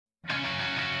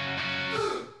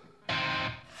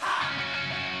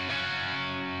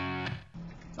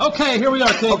Okay, here we are,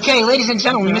 kids. Okay, ladies and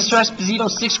gentlemen, Mr. Esposito,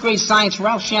 6th grade science,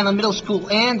 Ralph Chandler Middle School,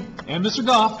 and Mr.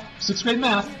 Goff, 6th grade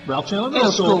math, Ralph Chandler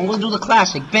Middle School. We'll do the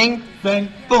classic. Bing,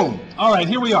 Bang, boom. All right,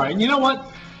 here we are. And you know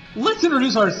what? Let's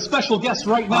introduce our special guest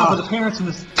right now for the parents and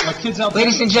the kids out there.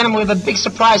 Ladies and gentlemen, we have a big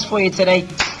surprise for you today.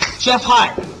 Geoff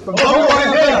Hart. From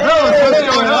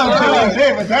WYFF.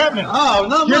 Hey, what's happening? Oh,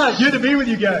 not much. Good to be with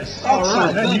you guys. All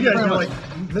right. Man, you guys are like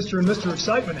Mr. and Mr.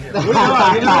 Excitement here.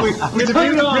 Good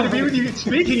to be with you.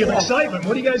 Speaking of excitement,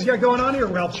 what do you guys got going on here,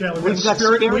 Ralph Chandler? We've got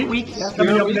Spirit Week.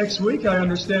 Coming up next week. I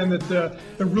understand that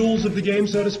the rules of the game,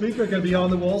 so to speak, are going to be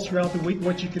on the walls throughout the week,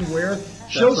 what you can wear.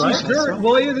 Show some spirit,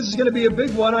 will you? This is going to be a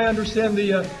big one. I understand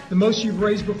the most you've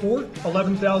raised before,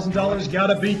 $11,000. Got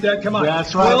to beat that. Come on.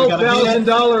 That's right.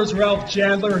 $12,000, Ralph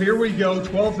Chandler. Here we go.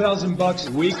 $12,000.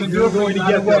 We can do You're it going to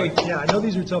either get way. that. Yeah, I know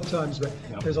these are tough times, but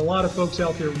there's a lot of folks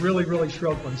out there really, really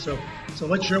struggling. So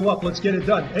let's show up. Let's get it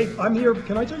done. Hey, I'm here.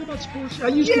 Can I talk about sports? I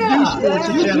used to do sports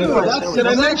at Channel. Can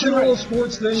I mention a little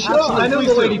sports thing? Sure, I know please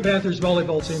the do. Lady Panthers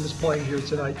volleyball team is playing here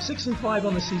tonight. 6-5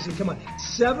 on the season. Come on,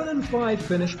 7-5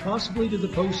 finish, possibly to the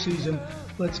postseason.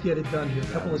 Let's get it done here. A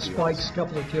couple of spikes, a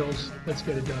couple of kills. Let's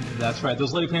get it done here. That's right.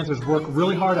 Those Lady Panthers work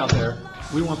really hard out there.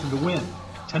 We want them to win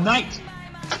tonight.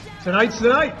 Tonight's the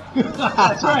night.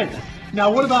 That's right. Now,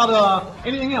 what about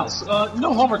anything else?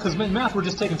 No homework because in math we're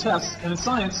just taking tests, and in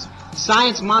science.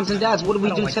 Science, moms and dads, what did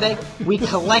we do today? We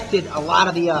collected a lot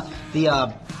of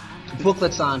the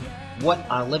booklets on what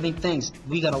are living things.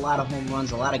 We got a lot of home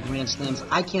runs, a lot of grand slams.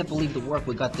 I can't believe the work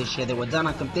we got this year. They were done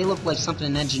on. They look like something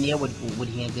an engineer would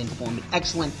hand in for me.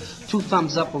 Excellent. 2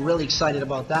 thumbs up. We're really excited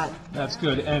about that. That's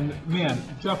good. And man,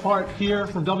 Geoff Hart here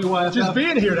from WYFF. Just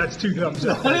being here, that's 2 thumbs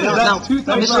up. That's 2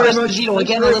 thumbs up. Mr. Esposito, we're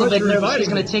getting a little bit nervous. He's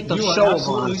going to take the show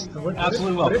on us.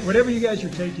 Absolutely well. Whatever you guys are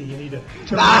taking, you need to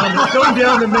tone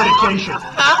down the medication.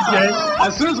 Okay?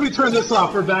 As soon as we turn this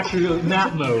off, we're back to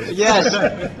nap mode.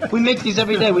 Yes. We make these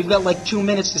every day. We've got like 2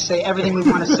 minutes to say everything we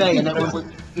want to say, and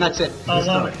that's it. I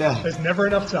love it. There's never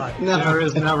enough time. There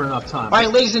is never enough time. All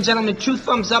right, ladies and gentlemen, 2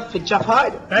 thumbs up for Geoff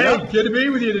Hart. Hey, good to be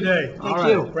with you today. Thank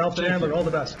you. Ralph Chandler, all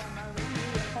the best.